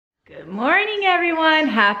Good morning, everyone.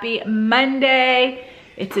 Happy Monday.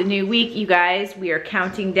 It's a new week, you guys. We are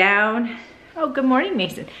counting down. Oh, good morning,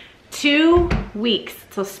 Mason. 2 weeks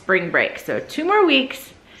till spring break. So 2 more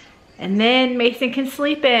weeks and then Mason can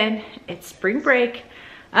sleep in. It's spring break.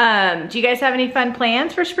 Do you guys have any fun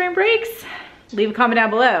plans for spring breaks? Leave a comment down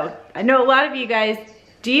below. I know a lot of you guys,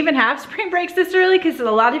 do you even have spring breaks this early? Because a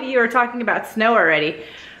lot of you are talking about snow already.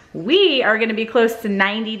 We are gonna be close to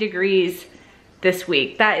 90 degrees this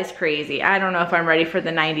week. That is crazy. I don't know if I'm ready for the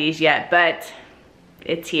 90s yet, but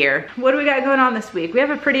it's here. What do we got going on this week? We have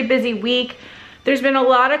a pretty busy week. There's been a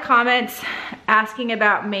lot of comments asking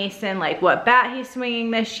about Mason, like what bat he's swinging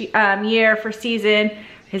this year for season,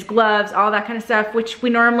 his gloves, all that kind of stuff, which we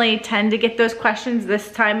normally tend to get those questions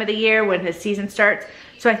this time of the year when his season starts.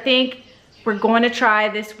 So I think we're going to try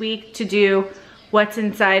this week to do what's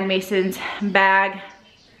inside Mason's bag.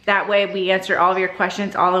 That way we answer all of your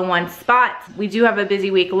questions all in one spot. We do have a busy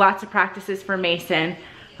week, lots of practices for Mason,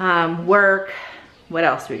 work. What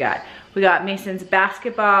else we got? We got Mason's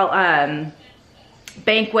basketball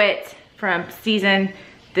banquet from season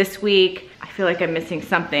this week. I feel like I'm missing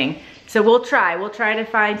something. So we'll try to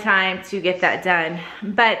find time to get that done.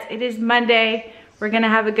 But it is Monday. We're gonna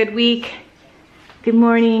have a good week. Good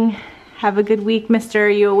morning. Have a good week, mister. Are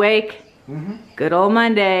you awake? Mm-hmm. Good old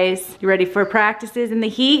Mondays. You ready for practices in the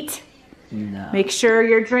heat? No. Make sure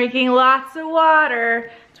you're drinking lots of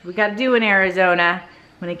water. That's what we gotta do in Arizona.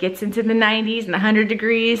 When it gets into the 90s and 100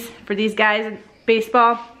 degrees for these guys in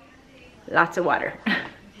baseball, lots of water.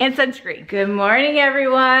 And sunscreen. Good morning,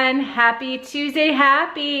 everyone. Happy Tuesday,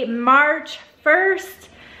 happy March 1st.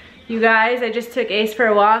 You guys, I just took Ace for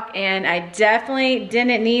a walk and I definitely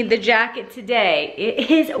didn't need the jacket today. It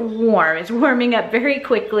is warm, it's warming up very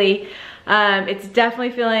quickly. It's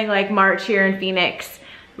definitely feeling like March here in Phoenix.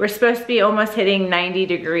 We're supposed to be almost hitting 90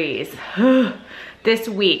 degrees this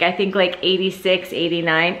week. I think like 86,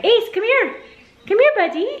 89. Ace, come here. Come here,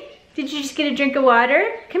 buddy. Did you just get a drink of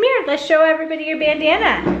water? Come here, let's show everybody your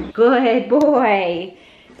bandana. Good boy.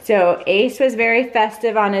 So Ace was very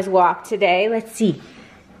festive on his walk today. Let's see.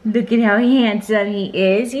 Look at how handsome he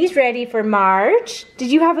is. He's ready for March. Did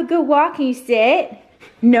you have a good walk? Can you sit?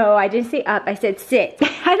 No, I didn't say up, I said sit.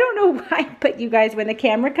 I don't know why, but you guys, when the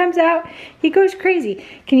camera comes out, he goes crazy.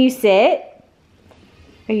 Can you sit?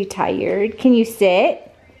 Are you tired? Can you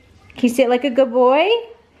sit? Can you sit like a good boy?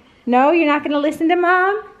 No, you're not gonna listen to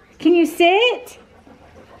mom? Can you sit?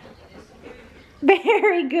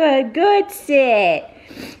 Very good, good sit.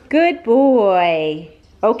 Good boy.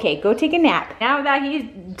 Okay, go take a nap. Now that he's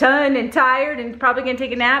done and tired and probably gonna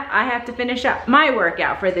take a nap, I have to finish up my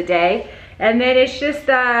workout for the day. And then it's just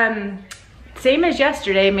same as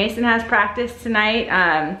yesterday. Mason has practice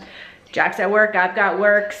tonight. Jack's at work, I've got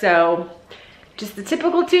work, so just the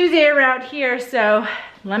typical Tuesday around here. So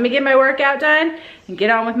let me get my workout done and get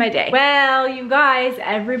on with my day. Well, you guys,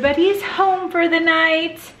 everybody's home for the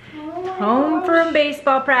night. Home from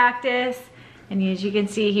baseball practice. And as you can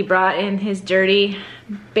see, he brought in his dirty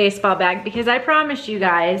baseball bag because I promised you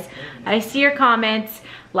guys, I see your comments.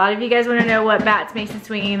 A lot of you guys want to know what bats Mason's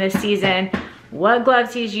swinging this season, what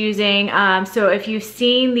gloves he's using. So if you've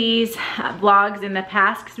seen these vlogs in the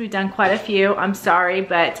past, because we've done quite a few, I'm sorry,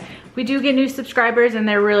 but we do get new subscribers and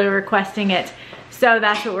they're really requesting it. So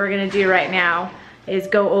that's what we're gonna do right now, is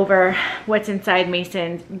go over what's inside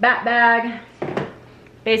Mason's bat bag,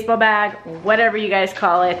 baseball bag, whatever you guys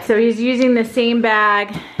call it. So he's using the same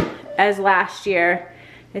bag as last year.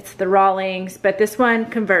 It's the Rawlings, but this one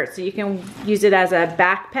converts, so you can use it as a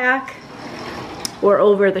backpack or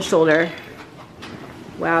over the shoulder.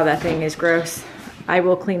 Wow, that thing is gross. I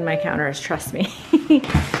will clean my counters, trust me.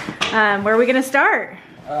 Where are we gonna start?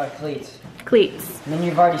 Cleats. Cleats. I mean,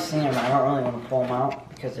 you've already seen them. I don't really want to pull them out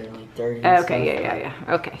because they're like dirty. Okay, yeah.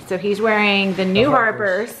 Okay, so he's wearing the new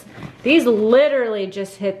Harpers. These literally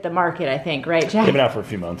just hit the market, I think, right, Jack? They've been out for a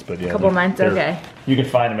few months, but yeah. A couple months, okay. You can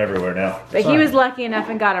find them everywhere now. But he was lucky enough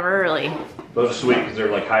and got them early. Those are sweet because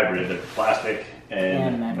they're like hybrid. They're plastic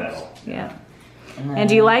and metal. Yeah. And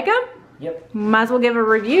do you like them? Yep. Might as well give a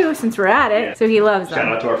review since we're at it. Yeah. So he loves them. Shout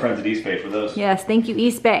out to our friends at East Bay for those. Yes, thank you,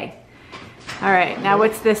 East Bay. All right, now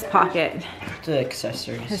what's this pocket? The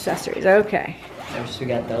accessories. Accessories, okay. First we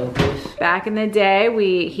got those. Back in the day,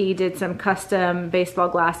 he did some custom baseball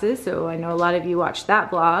glasses, so I know a lot of you watched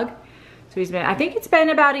that vlog. So he's been, I think it's been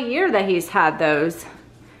about a year that he's had those.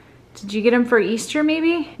 Did you get them for Easter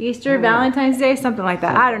maybe? Easter, Valentine's Day, something like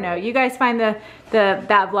that. I don't know. You guys find that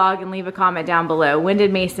vlog and leave a comment down below. When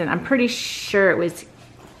did Mason? I'm pretty sure it was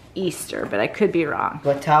Easter, but I could be wrong.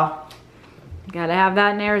 What towel? Gotta have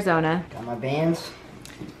that in Arizona. Got my bands.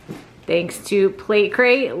 Thanks to Plate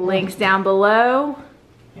Crate, links down below.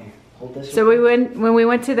 Hold this. So when we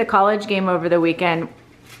went to the college game over the weekend,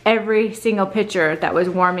 every single pitcher that was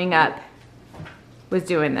warming up was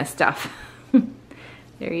doing this stuff.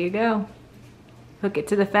 There you go. Hook it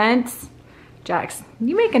to the fence. Jax,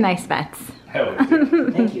 you make a nice fence. Hell yeah.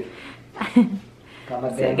 Thank you. Got my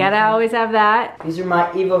So you band. gotta always have that. These are my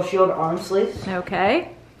Evo Shield arm sleeves. Okay.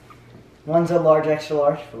 One's a large, extra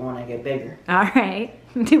large for when I get bigger. All right.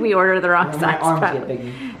 Did we order the wrong When size? my arms Probably.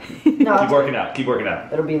 get bigger. No, Keep working out. Keep working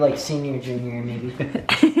out. it'll be like senior, junior, maybe.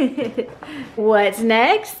 What's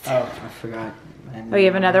next? Oh, I forgot. Oh, you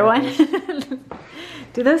have another one?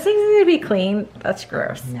 Do those things need to be clean? That's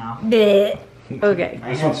gross. No. Blech. Okay. I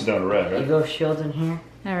This have one's done red, right? Evo Shields in here.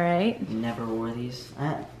 All right. Never wore these.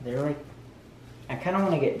 They're like, I kind of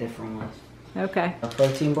want to get different ones. Okay. A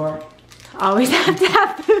protein bar. Always have to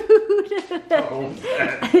have food.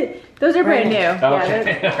 Those are brand new. Brand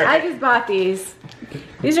Okay. Yeah, I just bought these.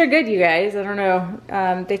 These are good, you guys. I don't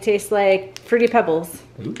know. They taste like Fruity Pebbles.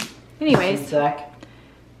 Ooh. Anyways, Seed sack.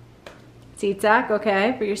 seed sack,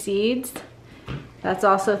 okay, for your seeds. That's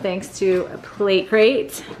also thanks to a plate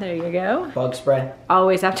crate. There you go. Bug spray.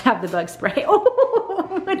 Always have to have the bug spray.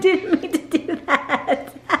 Oh, I didn't mean to do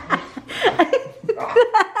that.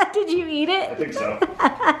 Did you eat I it? think so.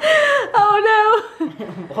 Oh I'm no.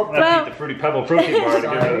 gonna have to eat the Fruity Pebble protein bar to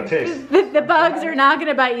get rid of the taste. The bugs are not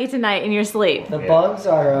gonna bite you tonight in your sleep. The Yeah. bugs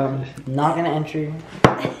are not gonna enter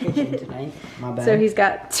the kitchen tonight. My bad. So he's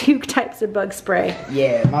got 2 types of bug spray.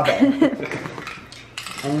 Yeah, my bad.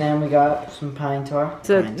 And then we got some pine tar.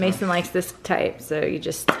 So Pine tar. Mason likes this type, so he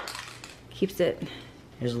just keeps it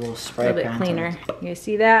Here's a little a spray. little bit pine cleaner. tar. You guys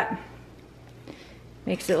see that?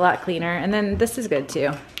 Makes it a lot cleaner. And then this is good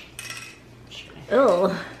too.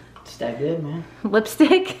 Ugh. Is that good, man?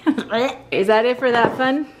 Lipstick? Is that it for that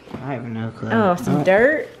fun? I have no clue. Oh, some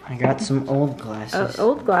dirt. I got some old glasses.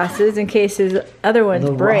 Old glasses in case his other ones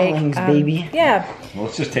The break. Rawlings, baby. Yeah. Well,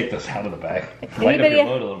 let's just take this out of the bag. Lighten up Anybody- your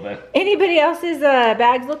load a little bit. Anybody else's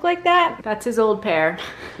bags look like that? That's his old pair.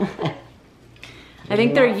 I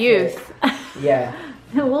think they're youth. Yeah.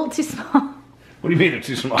 A little too small. What do you mean they're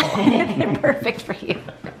too small? They're perfect for you.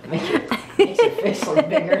 Makes your face look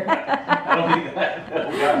bigger. I don't think that.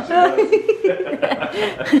 Oh,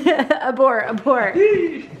 gosh, Abort.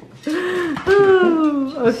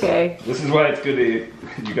 Ooh, okay. this is why it's good that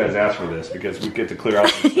you guys asked for this, because we get to clear out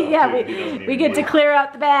some stuff. Yeah, too. He doesn't we even get to need. clear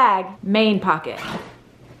out the bag. Main pocket.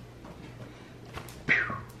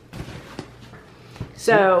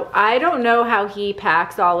 So I don't know how he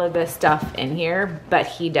packs all of this stuff in here, but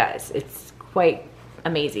he does. It's quite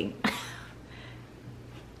amazing.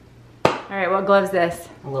 All right, what glove's this?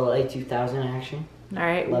 A little A2000 action. All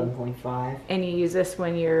right, 11.5. and you use this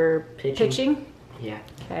when you're pitching? Yeah.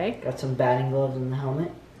 Okay. Got some batting gloves in the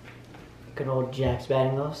helmet. Good old Jack's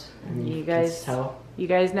batting gloves. And You can guys tell. You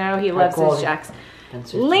guys know he High loves his quality. Jacks.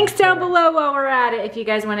 Spencer's Links down Fair. below while we're at it if you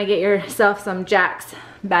guys want to get yourself some Jacks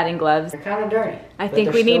batting gloves. They're kind of dirty. I but think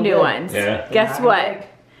they're we need still new good. ones. Yeah. They're Guess not what? big.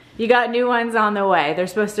 You got new ones on the way. They're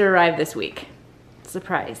supposed to arrive this week.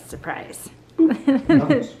 Surprise, surprise.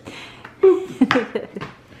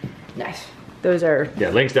 Nice. Those are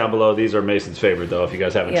Yeah, links down below. These are Mason's favorite, though. If you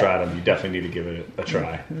guys haven't Yeah. tried them, you definitely need to give it a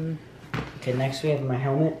try. Okay, next we have my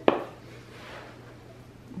helmet.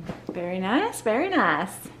 very nice, very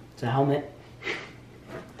nice. It's a helmet.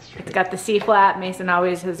 It's got the C-flap. Mason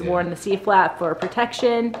always has worn the C-flap for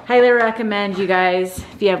protection. Highly recommend you guys,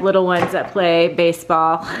 if you have little ones that play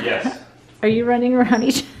baseball. Yes. Are you running around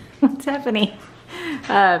each? What's happening?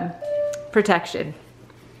 Protection.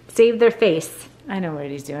 Save their face. I know what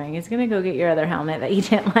he's doing. He's gonna go get your other helmet that you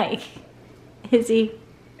didn't like. Is he?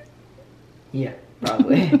 Yeah,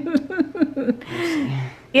 probably.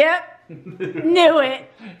 Yep. Knew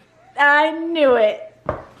it. I knew it.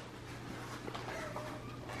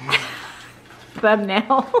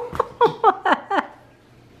 Thumbnail.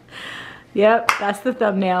 Yep, that's the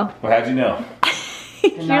thumbnail. Well, how'd you know?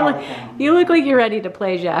 You look like you're ready to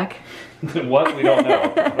play, Jack. What? We don't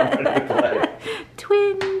know. I'm ready to play.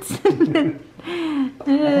 Twins. I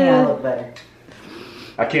think I look better.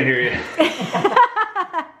 I can't hear you.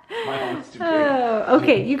 My arm's too big. Oh,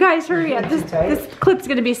 okay, you guys hurry up. This clip's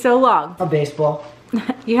gonna be so long. A baseball.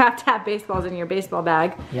 You have to have baseballs in your baseball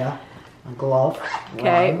bag. Yeah. A glove.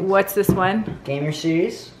 Okay, Rawlings. what's this one? Gamer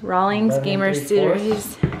series. Rawlings 11 Gamer 3/4.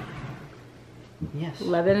 Series. Yes.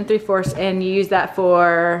 11 3/4, and you use that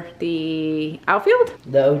for the outfield?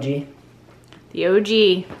 The OG. The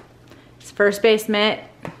OG. It's first base mitt.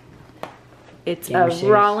 It's Gamer a series.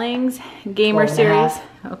 Rawlings Gamer 12 and a Series. half.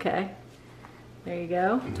 Okay. There you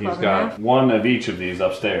go. He's 12 and a got half. one of each of these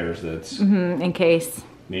upstairs that's In case.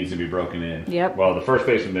 needs to be broken in. Yep. Well, the first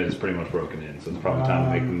baseman mitt is pretty much broken in, so it's probably time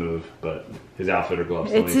to make the move. But his outfitter glove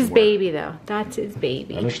still It's needs his some work. baby though. That's his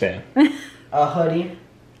baby. I understand. A hoodie.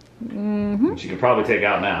 Which you can probably take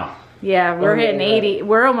out now. Yeah, we're hitting yeah. 80.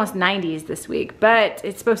 We're almost 90s this week, but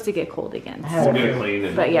it's supposed to get cold again. We'll get it cleaned.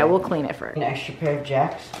 And But yeah, we'll clean it first. An extra pair of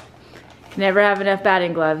jacks. Never have enough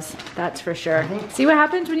batting gloves. That's for sure. See what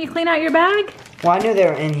happens when you clean out your bag? Well, I knew they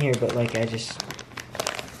were in here, but like I just.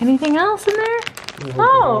 Anything else in there?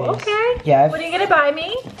 Oh, okay. Yeah. What are you gonna buy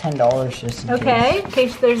me? $10 just in Okay, in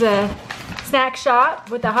case there's a snack shop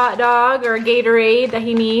with a hot dog or a Gatorade that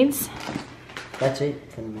he needs. That's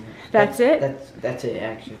it for the minute. That's it? That's it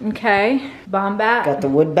actually. Okay, bomb bat. Got the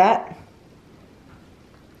wood bat.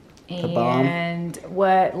 The bomb. And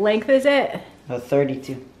what length is it?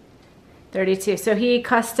 32. 32. So he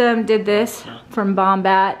custom did this from bomb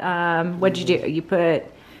bat. What'd you do? You put,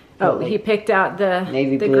 he picked out the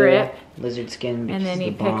Navy blue grip. lizard skin. And then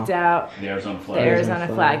he the bomb. picked out the Arizona the flag. Arizona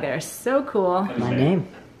flag there. So cool. My name.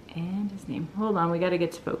 And his name. Hold on, we gotta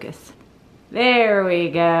get to focus. There we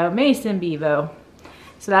go, Mason Bevo.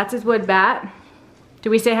 So that's his wood bat.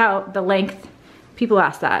 Do we say how the length? People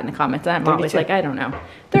ask that in the comments. I'm always 32. like, I don't know.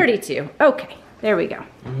 32, okay, there we go.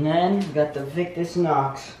 And then we got the Victus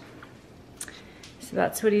Knox. So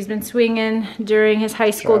that's what he's been swinging during his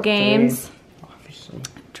high school Drop games. 3, obviously.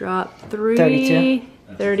 Drop 3, 32.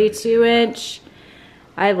 32 inch.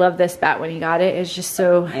 I love this bat when he got it. It's just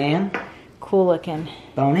so And cool looking.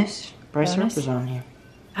 bonus, Bryce Bonus? Harper's on here.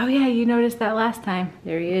 Oh yeah, you noticed that last time.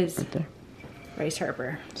 There he is, Right there. Bryce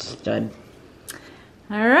Harper. Stud.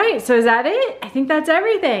 All right, so is that it? I think that's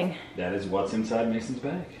everything. That is what's inside Mason's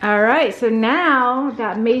bag. All right, so now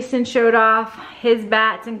that Mason showed off his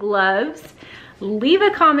bats and gloves, leave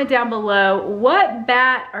a comment down below. What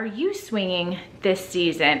bat are you swinging this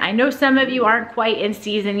season? I know some of you aren't quite in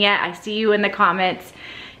season yet. I see you in the comments.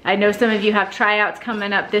 I know some of you have tryouts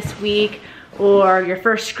coming up this week or your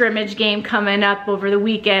first scrimmage game coming up over the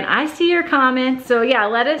weekend. I see your comments. So yeah,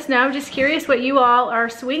 let us know. I'm just curious what you all are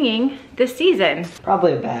swinging this season.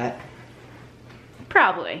 Probably a bat.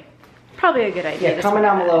 Probably a good idea. Yeah, to comment swing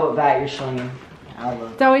down that. below what bat you're swinging. I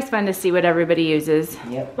love It's always fun to see what everybody uses.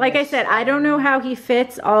 Yep. Like I said, I don't know how he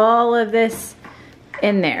fits all of this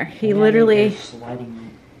in there. He And then literally, they're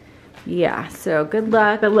sliding yeah, so good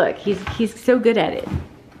luck. But look, he's so good at it.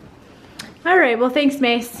 All right, well, thanks,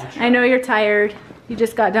 Mace. I know you're tired. You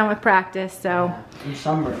just got done with practice, so it. I'm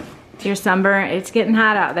sunburned. your sunburn, it's getting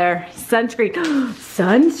hot out there. Sunscreen,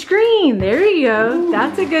 sunscreen, there you go. Ooh.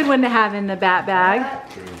 That's a good one to have in the bat bag.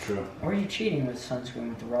 True. Or are you cheating with sunscreen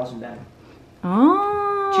with the rosin bag?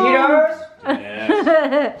 Oh. Cheaters!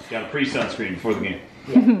 Yes. Got a pre-sunscreen before the game.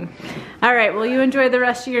 Yeah. All right, well, you enjoy the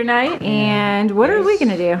rest of your night. And what are we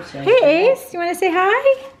gonna do? Hey, Ace, you wanna say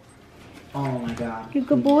hi? Oh my god. You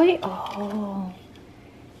good boy? Oh.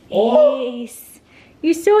 Ace,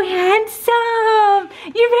 you're so handsome.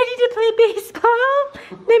 You ready to play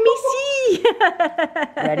baseball? Let me see.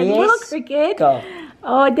 Ready, Little Ace? cricket. Go.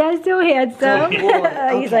 Oh, that's so handsome. Good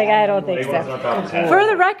boy. He's Okay. like, I don't think He wants so. on top of his hat. For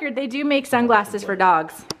the record, they do make sunglasses for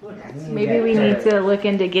dogs. Maybe we need to look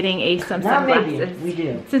into getting Ace some Not sunglasses. maybe, we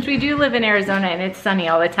do. Since we do live in Arizona and it's sunny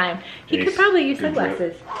all the time, he could Ace, probably use good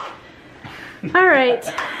sunglasses. All right,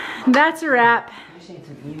 that's a wrap. You seen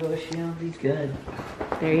some Evo Shield? He's good.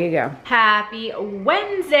 There you go. Happy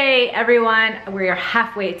Wednesday, everyone. We're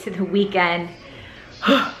halfway to the weekend.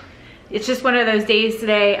 It's just one of those days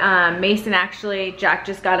today. Mason actually, Jack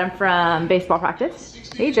just got him from baseball practice.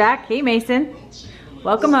 Hey Jack, hey Mason.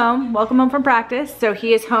 Welcome home. Welcome home from practice. So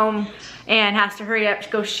he is home and has to hurry up to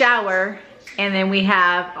go shower. And then we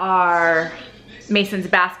have our Mason's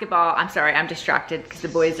basketball. I'm sorry, I'm distracted because the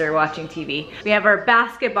boys are watching TV. We have our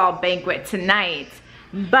basketball banquet tonight.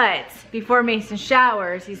 But before Mason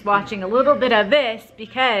showers, he's watching a little bit of this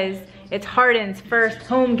because it's Harden's first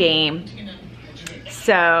home game.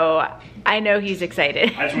 So I know he's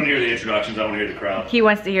excited. I just want to hear the introductions. I want to hear the crowd. He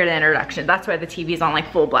wants to hear the introduction. That's why the TV's on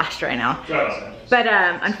like full blast right now. Sorry about that. But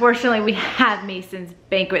unfortunately we have Mason's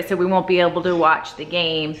banquet, so we won't be able to watch the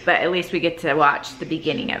game, but at least we get to watch the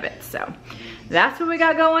beginning of it. So that's what we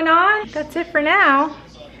got going on. That's it for now.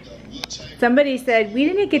 Somebody said we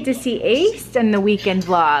didn't get to see Ace in the weekend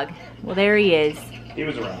vlog. Well, there he is. He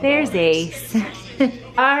was around. There's Ace.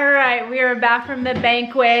 All right, we are back from the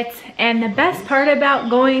banquet, and the best part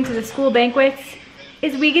about going to the school banquets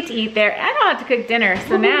is we get to eat there. I don't have to cook dinner,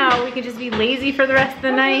 so now we can just be lazy for the rest of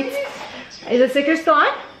the night. Is the Sixers still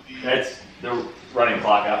on? That's the running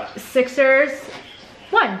clock out. Sixers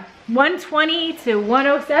won. 120 to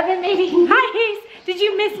 107 maybe. Hi Ace, did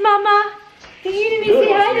you miss Mama? You didn't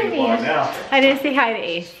say hi to me. I didn't say hi to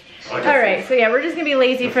Ace. All right, so yeah, we're just gonna be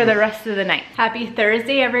lazy for the rest of the night. Happy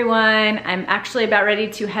Thursday, everyone. I'm actually about ready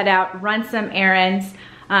to head out, run some errands.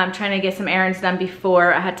 Trying to get some errands done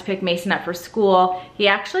before I had to pick Mason up for school. He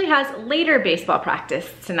actually has later baseball practice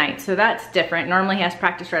tonight, so that's different. Normally he has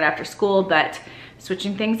practice right after school, but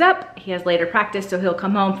switching things up, he has later practice, so he'll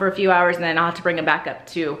come home for a few hours and then I'll have to bring him back up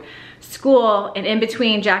to school. And in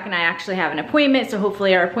between, Jack and I actually have an appointment, so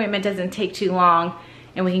hopefully our appointment doesn't take too long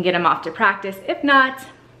and we can get him off to practice. If not,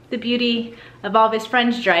 the beauty of all of his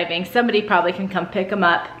friends driving, somebody probably can come pick him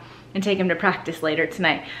up and take him to practice later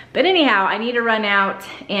tonight. But anyhow, I need to run out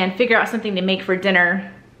and figure out something to make for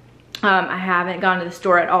dinner. I haven't gone to the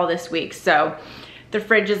store at all this week, so the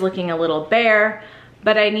fridge is looking a little bare,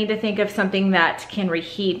 but I need to think of something that can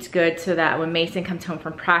reheat good so that when Mason comes home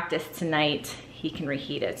from practice tonight, he can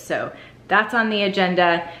reheat it. So that's on the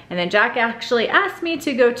agenda. And then Jack actually asked me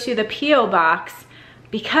to go to the P.O Box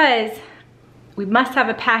because we must have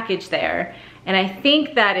a package there. And I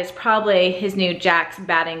think that is probably his new Jack's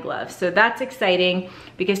batting gloves. So that's exciting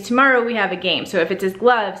because tomorrow we have a game. So if it's his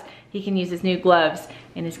gloves, he can use his new gloves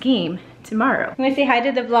in his game tomorrow. I'm gonna say hi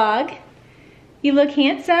to the vlog. You look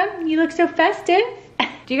handsome. You look so festive.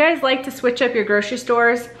 Do you guys like to switch up your grocery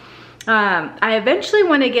stores? I eventually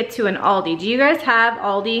want to get to an Aldi. Do you guys have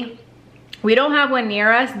Aldi? We don't have one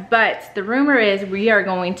near us, but the rumor is we are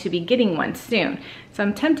going to be getting one soon. So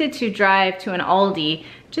I'm tempted to drive to an Aldi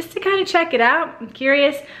just to kind of check it out. I'm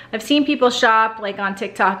curious. I've seen people shop like on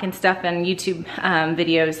TikTok and stuff and YouTube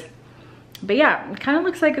videos. But yeah, it kind of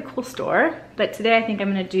looks like a cool store. But today I think I'm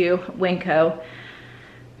gonna do Winco,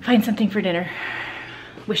 find something for dinner.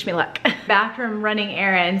 Wish me luck. Back from running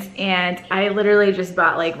errands and I literally just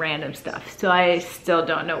bought like random stuff. So I still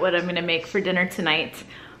don't know what I'm gonna make for dinner tonight.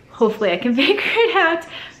 Hopefully I can figure it out,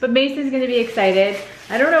 but Mason's gonna be excited.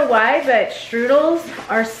 I don't know why, but strudels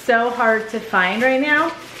are so hard to find right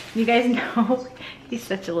now. You guys know, he's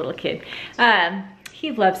such a little kid.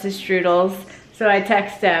 He loves his strudels. So I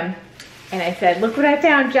text him and I said, look what I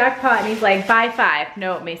found, jackpot. And he's like, buy 5.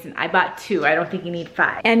 No, Mason, I bought 2. I don't think you need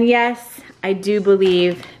 5. And yes, I do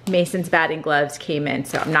believe Mason's batting gloves came in,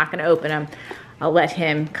 so I'm not gonna open them. I'll let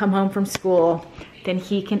him come home from school, then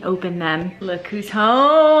he can open them. Look who's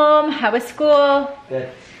home. How was school? Good.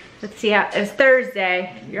 Let's see how, it's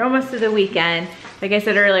Thursday. You're almost to the weekend. Like I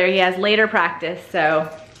said earlier, he has later practice, so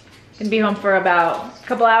gonna be home for about a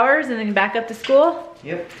couple hours and then back up to school.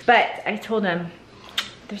 Yep. But I told him,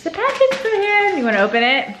 there's a package for him. You wanna open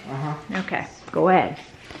it? Uh-huh. Okay, go ahead.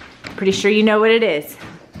 Pretty sure you know what it is.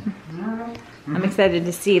 I'm excited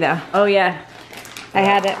to see though. Oh yeah, I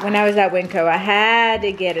had it when I was at Winco. I had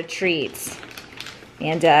to get a treat.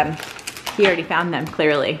 And he already found them,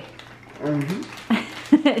 clearly.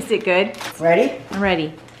 Mm-hmm. Is it good? Ready? I'm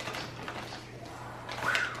ready.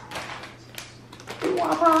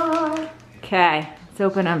 Okay, let's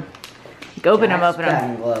open them. Open them, open them.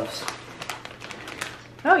 Batting gloves.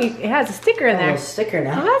 Oh, it has a sticker in there. A little sticker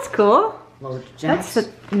now. Oh, that's cool. Little That's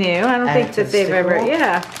new. I don't think that they've ever,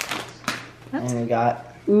 yeah. And we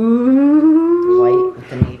got Ooh. white with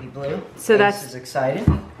the navy blue. So This is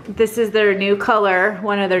exciting. This is their new color,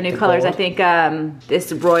 one of their new colors. gold. I think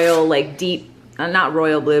this royal, like deep, not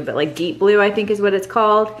royal blue, but like deep blue, I think is what it's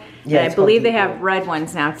called. Yeah, and it's I believe called they deep have blue. red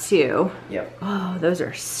ones now too. Yep. Oh, those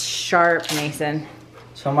are sharp, Mason.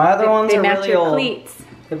 So my other ones They are match really your old. cleats.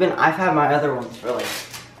 I've had my other ones for like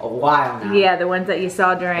a while now. Yeah, the ones that you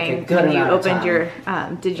saw during Like a good when you amount of opened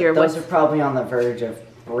time. your, Those are probably on the verge of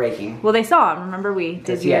breaking. well, they saw them. Remember we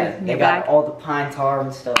did your Yeah, they new got bag? all the pine tar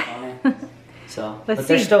and stuff on it. So, Let's but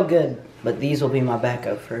they're see. still good. But these will be my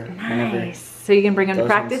backup for whenever Nice. So you can bring them to those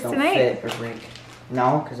practice ones don't tonight? fit or break.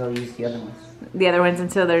 No, because I'll use the other ones. The other ones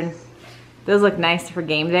until they're, those look nice for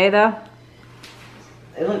game day though.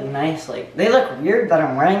 They look nice. Like they look weird that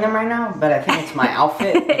I'm wearing them right now, but I think it's my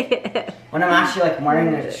outfit. When I'm actually like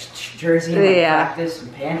wearing a jersey and like, practice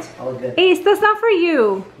and pants, I look good. Ace, that's not for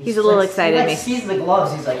you. He's a little excited. He sees the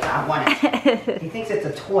gloves. He's like, I want it. He thinks it's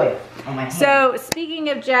a toy on my hand. So speaking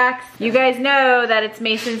of Jack's, you guys know that it's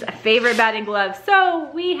Mason's favorite batting glove. So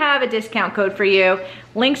we have a discount code for you.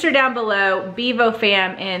 Links are down below.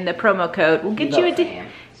 BevoFam in the promo code. We'll get you a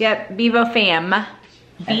yep, BevoFam.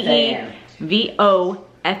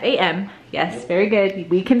 BeVoFam. Yes, very good.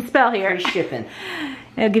 We can spell here. Free shipping.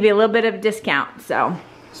 It'll give you a little bit of discount. So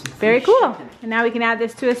very cool. And now we can add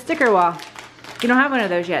this to a sticker wall. You don't have one of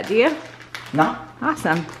those yet, do you? No.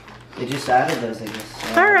 Awesome. They just added those, I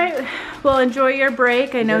guess. All right. Well, enjoy your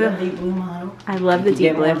break. I know the deep blue model. I love the You can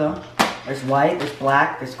deep get blue. one, though. There's white, there's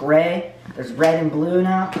black, there's gray, there's red and blue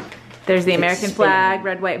now. There's the It's American spinning. flag,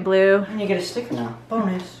 red, white, and blue. And you get a sticker now.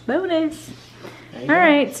 Bonus. Bonus. There you All go.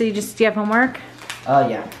 right. So do you have homework? Oh,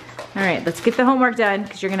 yeah. All right, let's get the homework done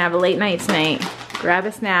because you're gonna have a late night tonight. Grab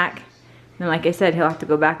a snack. And like I said, he'll have to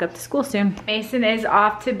go back up to school soon. Mason is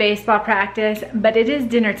off to baseball practice, but it is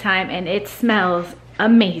dinner time and it smells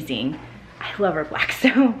amazing. I love our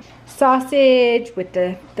Blackstone. Sausage with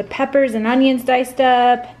the peppers and onions diced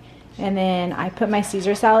up. And then I put my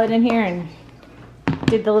Caesar salad in here and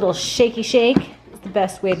did the little shaky shake. It's the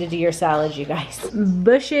best way to do your salad, you guys.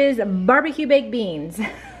 Bush's barbecue baked beans.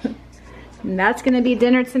 And that's gonna be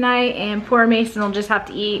dinner tonight, and poor Mason will just have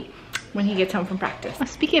to eat when he gets home from practice.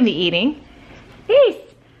 Speaking of eating, Ace,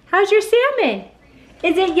 how's your salmon?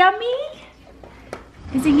 Is it yummy?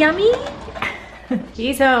 Is it yummy?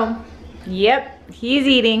 He's home. Yep, he's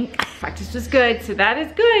eating. Practice was good, so that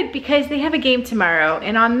is good because they have a game tomorrow.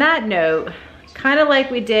 And on that note, kind of like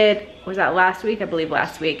we did, was that last week? I believe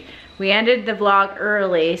last week. We ended the vlog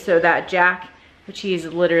early so that Jack, which he's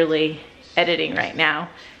literally editing right now,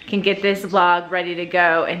 can get this vlog ready to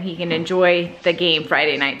go and he can enjoy the game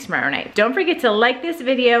Friday night, tomorrow night. Don't forget to like this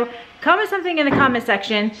video, comment something in the comment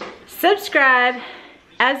section, subscribe.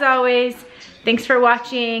 As always, thanks for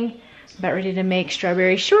watching. About ready to make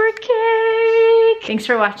strawberry shortcake. Thanks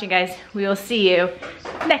for watching, guys. We will see you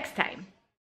next time.